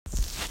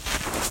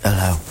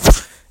Hello,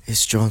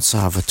 it's John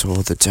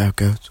Salvatore the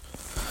Dogoat.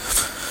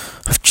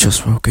 I've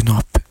just woken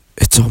up.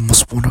 It's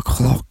almost 1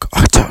 o'clock.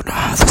 I don't know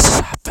how this has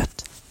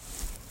happened.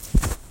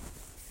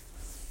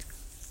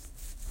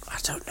 I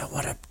don't know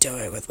what I'm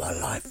doing with my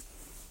life.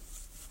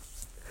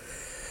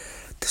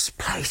 This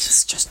place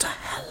is just a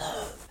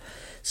hello.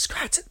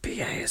 Scratton PA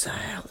is a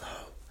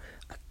hello.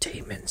 A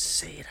demon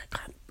seed. I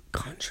can't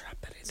conjure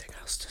up anything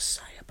else to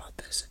say about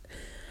this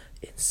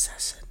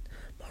incessant,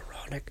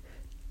 moronic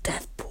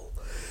death pool.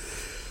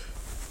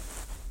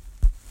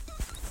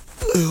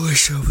 I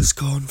wish I was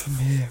gone from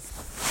here.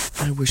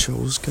 I wish I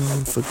was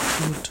gone for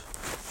good.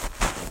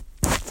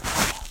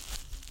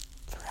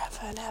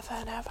 Forever and ever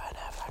and ever and ever.